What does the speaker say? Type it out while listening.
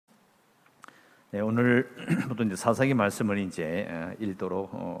네, 오늘부터 이제 사사기 말씀을 이제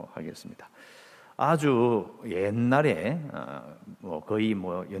읽도록 하겠습니다. 아주 옛날에 거의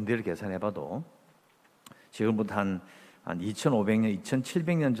연대를 계산해봐도 지금부터 한 2,500년,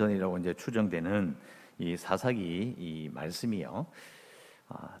 2,700년 전이라고 이제 추정되는 이 사사기 이 말씀이요.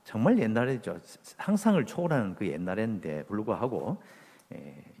 정말 옛날이죠. 상상을 초월하는 그 옛날인데 불구하고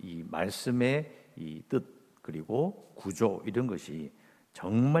이 말씀의 이 뜻 그리고 구조 이런 것이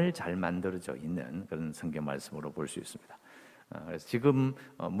정말 잘 만들어져 있는 그런 성경 말씀으로 볼 수 있습니다. 그래서 지금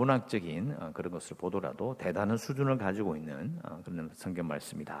문학적인 그런 것을 보더라도 대단한 수준을 가지고 있는 그런 성경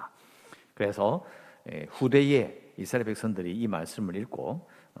말씀이다. 그래서 후대의 이스라엘 백성들이 이 말씀을 읽고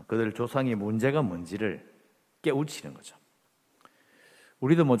그들 조상의 문제가 뭔지를 깨우치는 거죠.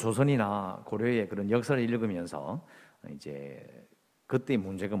 우리도 조선이나 고려의 그런 역사를 읽으면서 이제 그때의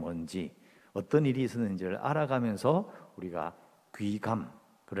문제가 뭔지 어떤 일이 있었는지를 알아가면서 우리가 귀감,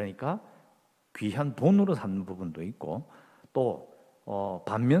 그러니까 귀한 돈으로 사는 부분도 있고 또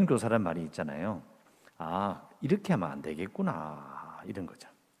반면교사란 말이 있잖아요. 이렇게 하면 안 되겠구나 이런 거죠.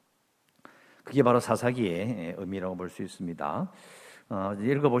 그게 바로 사사기의 의미라고 볼 수 있습니다.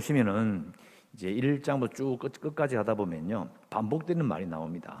 읽어보시면은 이제 1장부터 쭉 끝까지 하다 보면요 반복되는 말이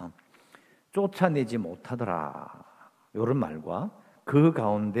나옵니다. 쫓아내지 못하더라 이런 말과 그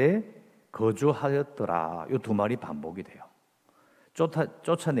가운데 거주하였더라 이 두 말이 반복이 돼요.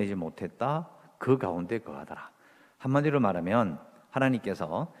 쫓아내지 못했다, 그 가운데 거하더라. 한마디로 말하면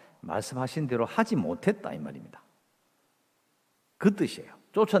하나님께서 말씀하신 대로 하지 못했다 이 말입니다. 그 뜻이에요.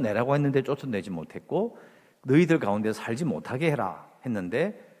 쫓아내라고 했는데 쫓아내지 못했고 너희들 가운데 살지 못하게 해라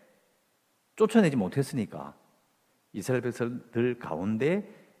했는데 쫓아내지 못했으니까 이스라엘 백성들 가운데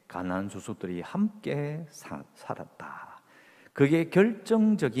가나안 족속들이 함께 살았다. 그게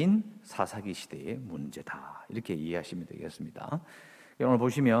결정적인 사사기 시대의 문제다. 이렇게 이해하시면 되겠습니다. 오늘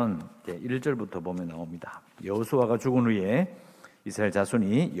보시면 1절부터 보면 나옵니다. 여호수아가 죽은 후에 이스라엘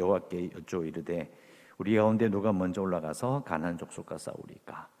자손이 여호와께 여쭈어 이르되 우리 가운데 누가 먼저 올라가서 가나안 족속과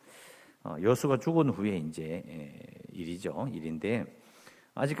싸우리까. 여호수아가 죽은 후에 이제 일인데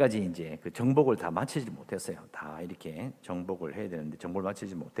아직까지 이제 그 정복을 다 마치지 못했어요. 다 이렇게 정복을 해야 되는데 정복을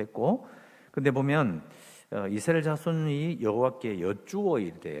마치지 못했고, 근데 보면 이스라엘 자손이 여호와께 여쭈어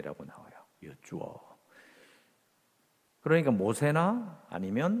이르되라고 나와요. 여쭈어. 그러니까 모세나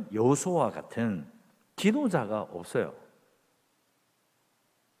아니면 여호수아 같은 지도자가 없어요.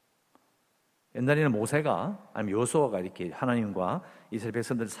 옛날에는 모세가 아니면 여호수아가 이렇게 하나님과 이스라엘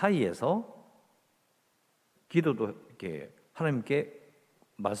백성들 사이에서 기도도 이렇게 하나님께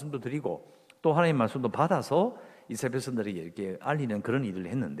말씀도 드리고 또 하나님 말씀도 받아서 이스라엘 백성들에게 이렇게 알리는 그런 일을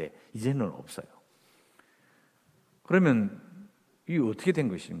했는데 이제는 없어요. 그러면 이게 어떻게 된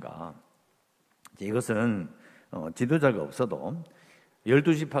것인가? 이것은 지도자가 없어도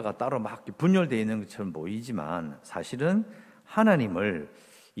 12지파가 따로 막 분열되어 있는 것처럼 보이지만 사실은 하나님을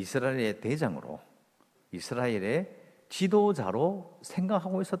이스라엘의 대장으로 이스라엘의 지도자로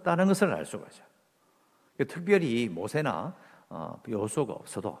생각하고 있었다는 것을 알 수가 있어요. 특별히 모세나 여호수아가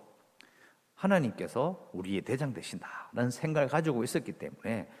없어도 하나님께서 우리의 대장 되신다는 생각을 가지고 있었기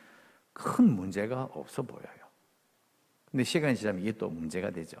때문에 큰 문제가 없어 보여요. 근데 시간이 지나면 이게 또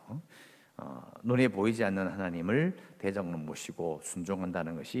문제가 되죠. 눈에 보이지 않는 하나님을 대장으로 모시고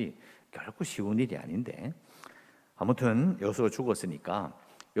순종한다는 것이 결코 쉬운 일이 아닌데 아무튼 여호수아가 죽었으니까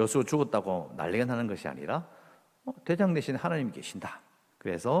여호수아가 죽었다고 난리가 나는 것이 아니라 대장 대신 하나님이 계신다.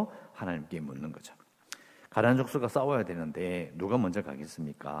 그래서 하나님께 묻는 거죠. 가나안 족속과 싸워야 되는데 누가 먼저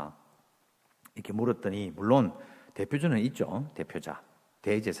가겠습니까? 이렇게 물었더니 물론 대표자는 있죠. 대표자,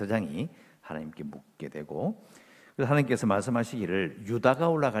 대제사장이 하나님께 묻게 되고 그래서 하나님께서 말씀하시기를 유다가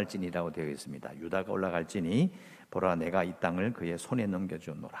올라갈지니라고 되어 있습니다. 유다가 올라갈지니 보라 내가 이 땅을 그의 손에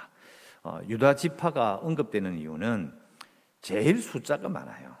넘겨주노라. 유다 지파가 언급되는 이유는 제일 숫자가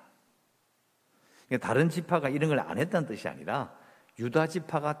많아요. 그러니까 다른 지파가 이런 걸 안 했다는 뜻이 아니라 유다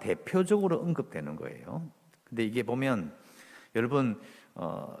지파가 대표적으로 언급되는 거예요. 근데 이게 보면 여러분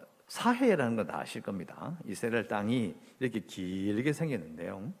사해라는 거 다 아실 겁니다. 이스라엘 땅이 이렇게 길게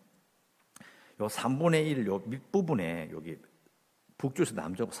생겼는데요. 요 3분의 1 요 밑부분에 여기 북쪽에서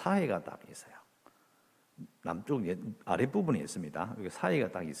남쪽 사해가 딱 있어요. 남쪽 아랫부분에 있습니다. 여기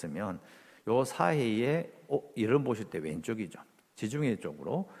사해가 딱 있으면 요 사해에 이름 보실 때 왼쪽이죠. 지중해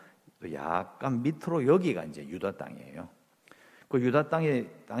쪽으로 약간 밑으로 여기가 이제 유다 땅이에요. 그 유다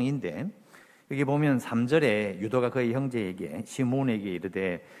땅인데 여기 보면 3절에 유다가 그의 형제에게 시므온에게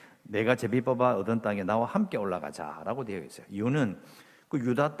이르되 내가 제비 뽑아 얻은 땅에 나와 함께 올라가자라고 되어 있어요. 이유는 그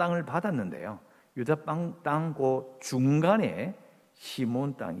유다 땅을 받았는데요. 유다 땅 그 중간에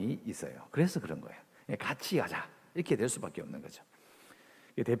시므온 땅이 있어요. 그래서 그런 거예요. 같이 가자 이렇게 될 수밖에 없는 거죠.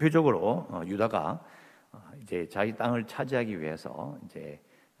 대표적으로 유다가 이제 자기 땅을 차지하기 위해서 이제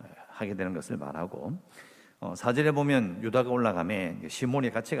하게 되는 것을 말하고, 4절에 보면 유다가 올라가면 시몬이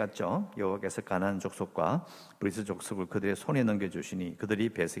같이 갔죠. 여호와께서 가나안 족속과 브리스 족속을 그들의 손에 넘겨주시니 그들이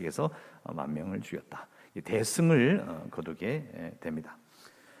베색에서 10,000명을 죽였다. 대승을 거두게 됩니다.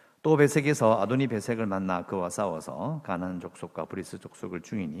 또 베색에서 아도니 베색을 만나 그와 싸워서 가나안 족속과 브리스 족속을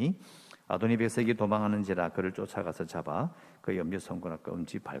죽이니 아도니 베색이 도망하는지라 그를 쫓아가서 잡아 그의 엄지 손가락과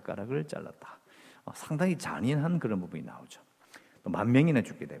엄지 발가락을 잘랐다. 상당히 잔인한 그런 부분이 나오죠. 또 10,000명이나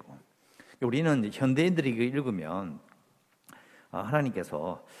죽게 되고, 우리는 현대인들이 읽으면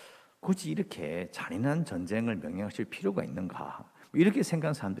하나님께서 굳이 이렇게 잔인한 전쟁을 명령하실 필요가 있는가, 이렇게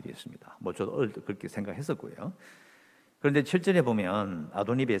생각하는 사람들이 있습니다. 저도 어릴 때 그렇게 생각했었고요. 그런데 7절에 보면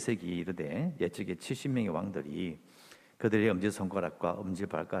아도니 베색이 이르되 옛적에 70명의 왕들이 그들의 엄지손가락과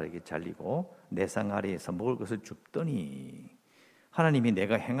엄지발가락이 잘리고 내 상 아래에서 먹을 것을 줍더니 하나님이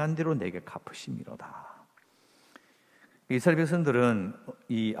내가 행한 대로 내게 갚으심이로다. 이스라엘 백성들은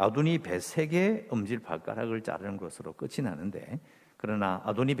이 아도니 베색의 엄지발가락을 자르는 것으로 끝이 나는데, 그러나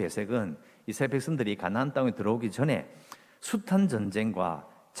아도니 베색은 이스라엘 백성들이 가나안 땅에 들어오기 전에 숱한 전쟁과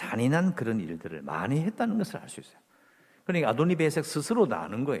잔인한 그런 일들을 많이 했다는 것을 알 수 있어요. 그러니까 아도니 베색 스스로도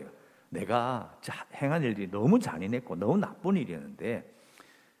아는 거예요. 내가 행한 일들이 너무 잔인했고 너무 나쁜 일이었는데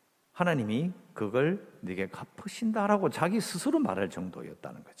하나님이 그걸 네게 갚으신다라고 자기 스스로 말할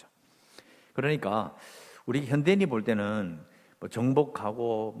정도였다는 거죠. 그러니까 우리 현대인이 볼 때는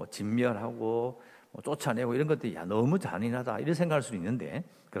정복하고 진멸하고 쫓아내고 이런 것들이 너무 잔인하다 이런 생각할 수 있는데,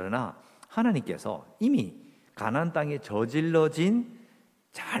 그러나 하나님께서 이미 가나안 땅에 저질러진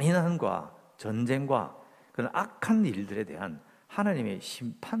잔인함과 전쟁과 그런 악한 일들에 대한 하나님의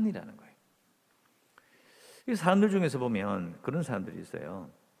심판이라는 거예요. 이 사람들 중에서 보면 그런 사람들이 있어요.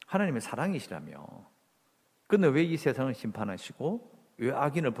 하나님의 사랑이시라며, 근데 왜 이 세상을 심판하시고 왜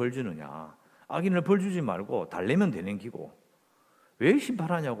악인을 벌 주느냐, 악인을 벌 주지 말고 달래면 되는 기고 왜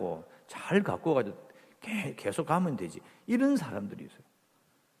심판하냐고, 잘 갖고 가지고 계속 가면 되지, 이런 사람들이 있어요.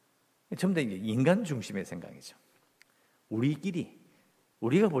 전부 다 인간 중심의 생각이죠.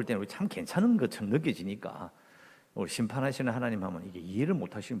 우리가 볼 때는 참 괜찮은 것처럼 느껴지니까 우리 심판하시는 하나님 하면 이게 이해를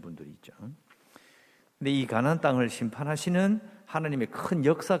못 하시는 분들이 있죠. 근데 이 가나안 땅을 심판하시는 하나님의 큰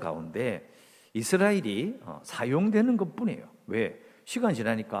역사 가운데 이스라엘이 사용되는 것뿐이에요. 왜? 시간이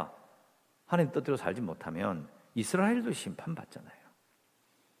지나니까 하나님 뜻대로 살지 못하면 이스라엘도 심판받잖아요.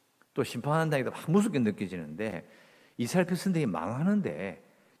 또 심판한다니까 막 무섭게 느껴지는데 이스라엘 백성들이 망하는데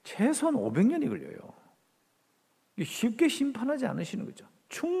최소한 500년이 걸려요. 쉽게 심판하지 않으시는 거죠.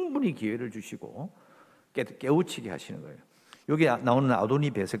 충분히 기회를 주시고 깨우치게 하시는 거예요. 여기 나오는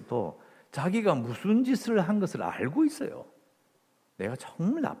아도니 베색도 자기가 무슨 짓을 한 것을 알고 있어요. 내가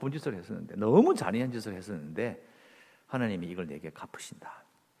정말 나쁜 짓을 했었는데, 너무 잔인한 짓을 했었는데 하나님이 이걸 내게 갚으신다.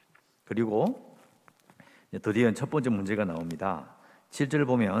 그리고 드디어 첫 번째 문제가 나옵니다. 7절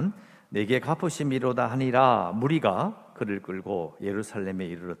보면 내게 갚으심이로다 하니라 무리가 그를 끌고 예루살렘에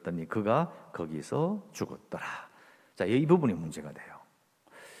이르렀더니 그가 거기서 죽었더라. 자, 이 부분이 문제가 돼요.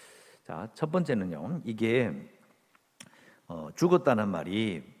 자, 첫 번째는요, 이게 죽었다는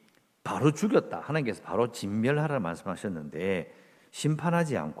말이 바로 죽였다, 하나님께서 바로 진멸하라 말씀하셨는데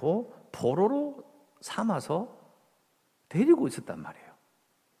심판하지 않고 포로로 삼아서 데리고 있었단 말이에요.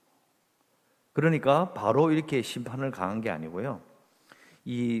 그러니까 바로 이렇게 심판을 강한 게 아니고요,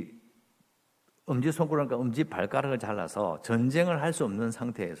 이 엄지손가락과 엄지발가락을 잘라서 전쟁을 할 수 없는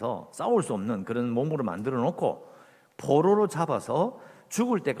상태에서 싸울 수 없는 그런 몸으로 만들어 놓고 포로로 잡아서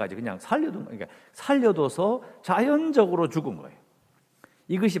죽을 때까지 그냥 살려둬서 자연적으로 죽은 거예요.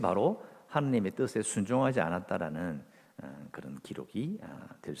 이것이 바로 하나님의 뜻에 순종하지 않았다라는 그런 기록이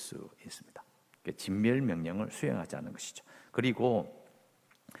될 수 있습니다. 진멸 명령을 수행하지 않은 것이죠. 그리고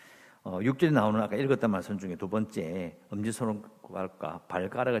 6절에 나오는 아까 읽었던 말씀 중에 두 번째 엄지손가락과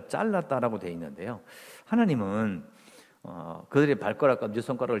발가락을 잘랐다라고 되어 있는데요, 하나님은 그들의 발가락과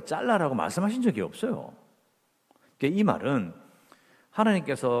엄지손가락을 잘라라고 말씀하신 적이 없어요. 이 말은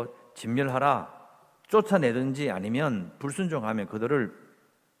하나님께서 진멸하라, 쫓아내든지 아니면 불순종하면 그들을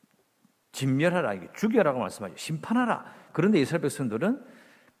진멸하라, 죽여라고 말씀하죠. 심판하라. 그런데 이스라엘 백성들은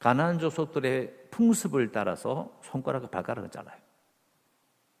가나안 족속들의 풍습을 따라서 손가락과 발가락을 잘라요.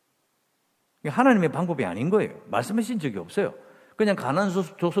 하나님의 방법이 아닌 거예요. 말씀하신 적이 없어요. 그냥 가나안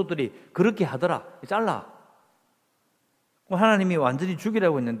족속들이 그렇게 하더라, 잘라. 하나님이 완전히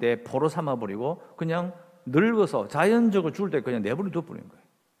죽이라고 했는데 포로 삼아버리고 그냥 늙어서 자연적으로 죽을 때 그냥 내버려 둬버린 거예요.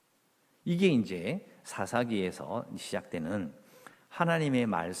 이게 이제 사사기에서 시작되는 하나님의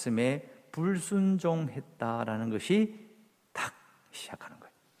말씀에 불순종했다라는 것이 딱 시작하는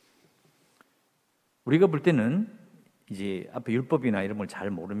거예요. 우리가 볼 때는 이제 앞에 율법이나 이런 걸 잘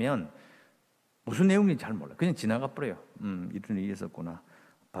모르면 무슨 내용인지 잘 몰라. 그냥 지나가 버려요. 이런 일이 있었구나.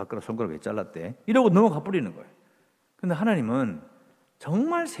 발가락 손가락 왜 잘랐대? 이러고 넘어가 버리는 거예요. 근데 하나님은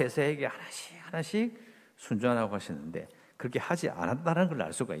정말 세세하게 하나씩 하나씩 순종하라고 하시는데 그렇게 하지 않았다는 걸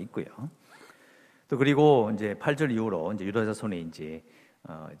알 수가 있고요. 또 그리고 이제 8절 이후로 이제 유다 자손의 이제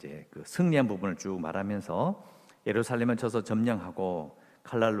그 승리한 부분을 쭉 말하면서 예루살렘을 쳐서 점령하고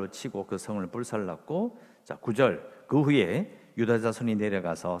칼날로 치고 그 성을 불살랐고, 자 9절 그 후에 유다 자손이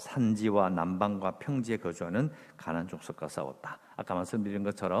내려가서 산지와 남방과 평지에 거주하는 가나안 족속과 싸웠다. 아까 말씀드린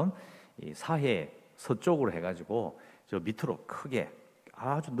것처럼 이 사해 서쪽으로 해가지고 저 밑으로 크게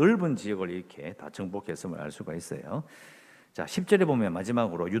아주 넓은 지역을 이렇게 다 정복했음을 알 수가 있어요. 자 10절에 보면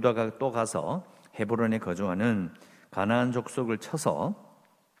마지막으로 유다가 또 가서 헤브론에 거주하는 가나안 족속을 쳐서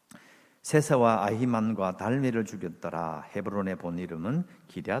세사와 아히만과 달메를 죽였더라. 헤브론의 본 이름은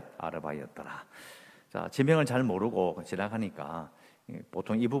기럇 아르바였더라. 자, 지명을 잘 모르고 지나가니까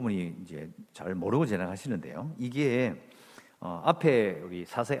보통 이 부분이 이제 잘 모르고 지나가시는데요. 이게 앞에 우리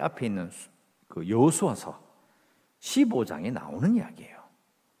사사의 앞에 있는 그 여호수아서 15장에 나오는 이야기예요.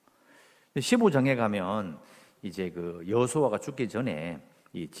 15장에 가면 이제 그 여호수아가 죽기 전에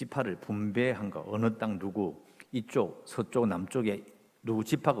이 지파를 분배한 거, 어느 땅 누구, 이쪽, 서쪽, 남쪽에 누구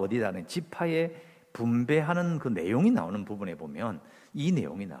지파가 어디다는 지파에 분배하는 그 내용이 나오는 부분에 보면 이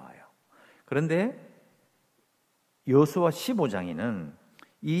내용이 나와요. 그런데 여호수아 15장에는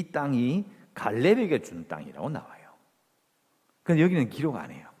이 땅이 갈렙에게 준 땅이라고 나와요. 근데 여기는 기록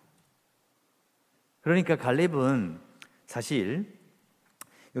안 해요. 그러니까 갈렙은 사실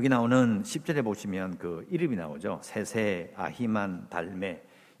여기 나오는 10절에 보시면 그 이름이 나오죠. 세세, 아히만, 달메.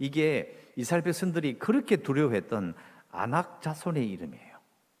 이게 이스라엘 백성들이 그렇게 두려워했던 아낙 자손의 이름이에요.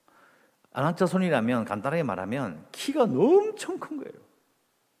 아낙 자손이라면 간단하게 말하면 키가 엄청 큰 거예요.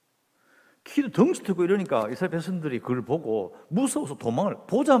 키도 덩치 크고 이러니까 이스라엘 백성들이 그걸 보고 무서워서 도망을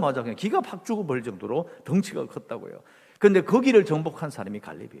보자마자 그냥 기가 팍 죽어버릴 정도로 덩치가 컸다고요. 그런데 거기를 정복한 사람이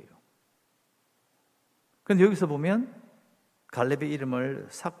갈렙이에요. 그런데 여기서 보면 갈렙의 이름을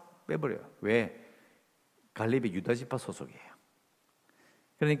싹 빼버려요. 왜? 갈렙이 유다 지파 소속이에요.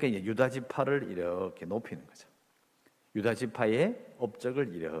 그러니까 이제 유다 지파를 이렇게 높이는 거죠. 유다 지파의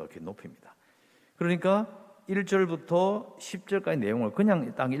업적을 이렇게 높입니다. 그러니까 1절부터 10절까지 내용을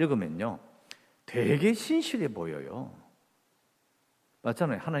그냥 딱 읽으면요, 되게 신실해 보여요.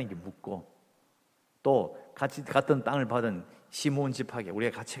 맞잖아요. 하나님께 묻고 또 같이 갔던 땅을 받은 시므온 지파에게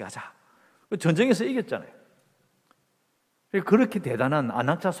우리가 같이 가자. 전쟁에서 이겼잖아요. 그렇게 대단한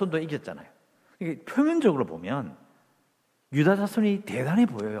아낙 자손도 이겼잖아요. 이게 표면적으로 보면 유다 자손이 대단해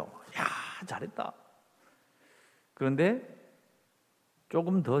보여요. 야, 잘했다. 그런데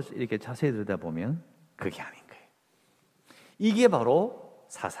조금 더 이렇게 자세히 들여다보면 그게 아닌 거예요. 이게 바로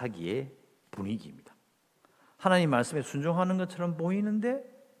사사기의 분위기입니다. 하나님 말씀에 순종하는 것처럼 보이는데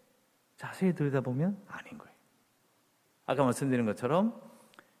자세히 들여다보면 아닌 거예요. 아까 말씀드린 것처럼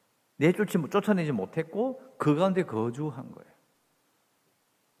쫓아내지 못했고 그 가운데 거주한 거예요.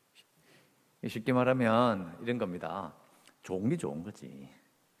 쉽게 말하면 이런 겁니다. 좋은 게 좋은 거지.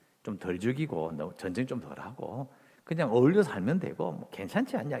 좀 덜 죽이고 전쟁 좀 덜 하고 그냥 어울려 살면 되고 뭐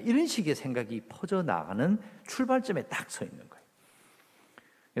괜찮지 않냐, 이런 식의 생각이 퍼져나가는 출발점에 딱 서 있는 거예요.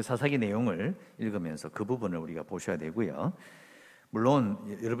 사사기 내용을 읽으면서 그 부분을 우리가 보셔야 되고요. 물론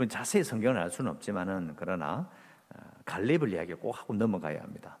여러분 자세히 성경을 알 수는 없지만은 그러나 갈렙을 이야기 꼭 하고 넘어가야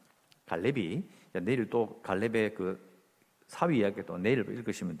합니다. 갈렙이 내일 또 갈렙의 그 사위 이야기 또 내일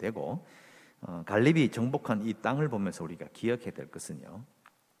읽으시면 되고, 갈렙이 정복한 이 땅을 보면서 우리가 기억해야 될 것은요,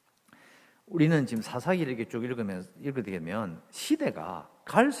 우리는 지금 사사기를 이렇게 쭉 읽게 되면 시대가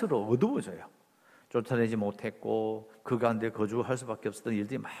갈수록 어두워져요. 쫓아내지 못했고 그 가운데 거주할 수밖에 없었던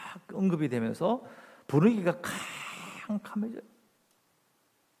일들이 막 언급이 되면서 분위기가 캄캄해져요.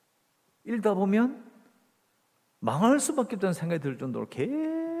 읽다 보면 망할 수밖에 없다는 생각이 들 정도로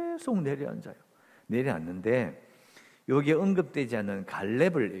계속 내려앉아요. 내려앉는데 여기에 언급되지 않는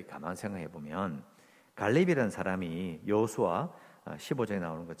갈렙을 가만 생각해 보면, 갈렙이라는 사람이 여호수아 15장에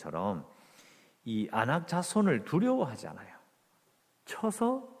나오는 것처럼 이 아낙 자손을 두려워하지 않아요.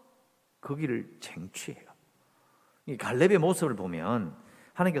 쳐서 거기를 쟁취해요. 이 갈렙의 모습을 보면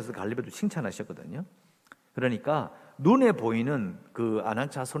하나님께서 갈렙을 칭찬하셨거든요. 그러니까 눈에 보이는 그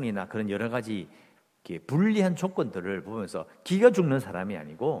아낙 자손이나 그런 여러 가지 불리한 조건들을 보면서 기가 죽는 사람이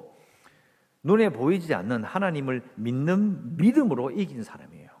아니고 눈에 보이지 않는 하나님을 믿는 믿음으로 이긴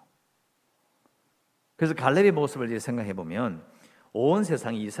사람이에요. 그래서 갈렙의 모습을 이제 생각해 보면 온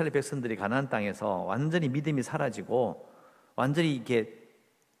세상이 이스라엘 백성들이 가나안 땅에서 완전히 믿음이 사라지고 완전히 이렇게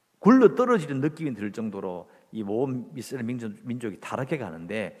굴러 떨어지는 느낌이 들 정도로 이 모든 이스라엘 민족이 타락해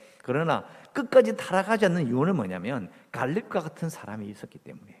가는데, 그러나 끝까지 타락하지 않는 이유는 뭐냐면 갈렙과 같은 사람이 있었기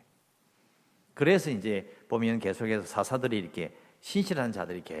때문에. 그래서 이제 보면 계속해서 사사들이 이렇게 신실한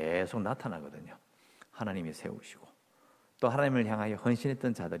자들이 계속 나타나거든요. 하나님이 세우시고 또 하나님을 향하여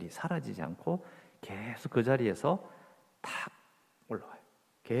헌신했던 자들이 사라지지 않고 계속 그 자리에서 탁 올라와요.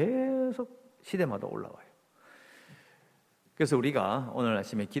 계속 시대마다 올라와요. 그래서 우리가 오늘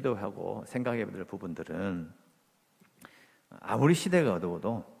아침에 기도하고 생각해 볼 부분들은, 아무리 시대가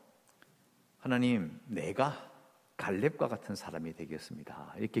어두워도 하나님, 내가 갈렙과 같은 사람이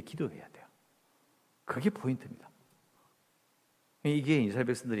되겠습니다, 이렇게 기도해야 돼요. 그게 포인트입니다. 이게 이스라엘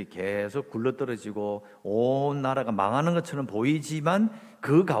백성들이 계속 굴러떨어지고 온 나라가 망하는 것처럼 보이지만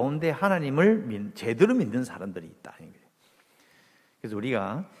그 가운데 하나님을 제대로 믿는 사람들이 있다. 그래서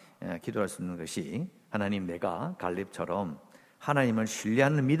우리가 기도할 수 있는 것이, 하나님, 내가 갈렙처럼 하나님을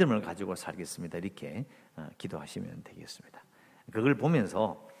신뢰하는 믿음을 가지고 살겠습니다, 이렇게 기도하시면 되겠습니다. 그걸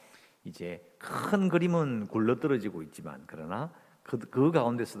보면서 이제 큰 그림은 굴러떨어지고 있지만, 그러나 그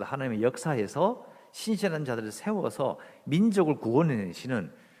가운데서도 하나님의 역사에서 신실한 자들을 세워서 민족을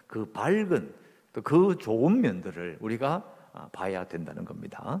구원해내시는 그 밝은, 또 그 좋은 면들을 우리가 봐야 된다는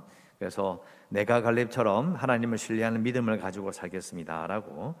겁니다. 그래서 내가 갈렙처럼 하나님을 신뢰하는 믿음을 가지고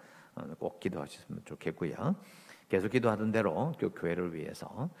살겠습니다라고 꼭 기도하셨으면 좋겠고요. 계속 기도하던 대로 교회를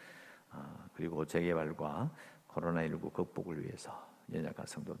위해서, 그리고 재개발과 코로나19 극복을 위해서 연약한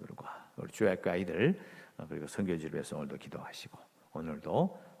성도들과 우리 주일학교 아이들, 그리고 선교지를 위해서 오늘도 기도하시고,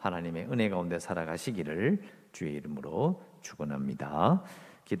 오늘도 하나님의 은혜 가운데 살아가시기를 주의 이름으로 축원합니다.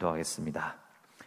 기도하겠습니다.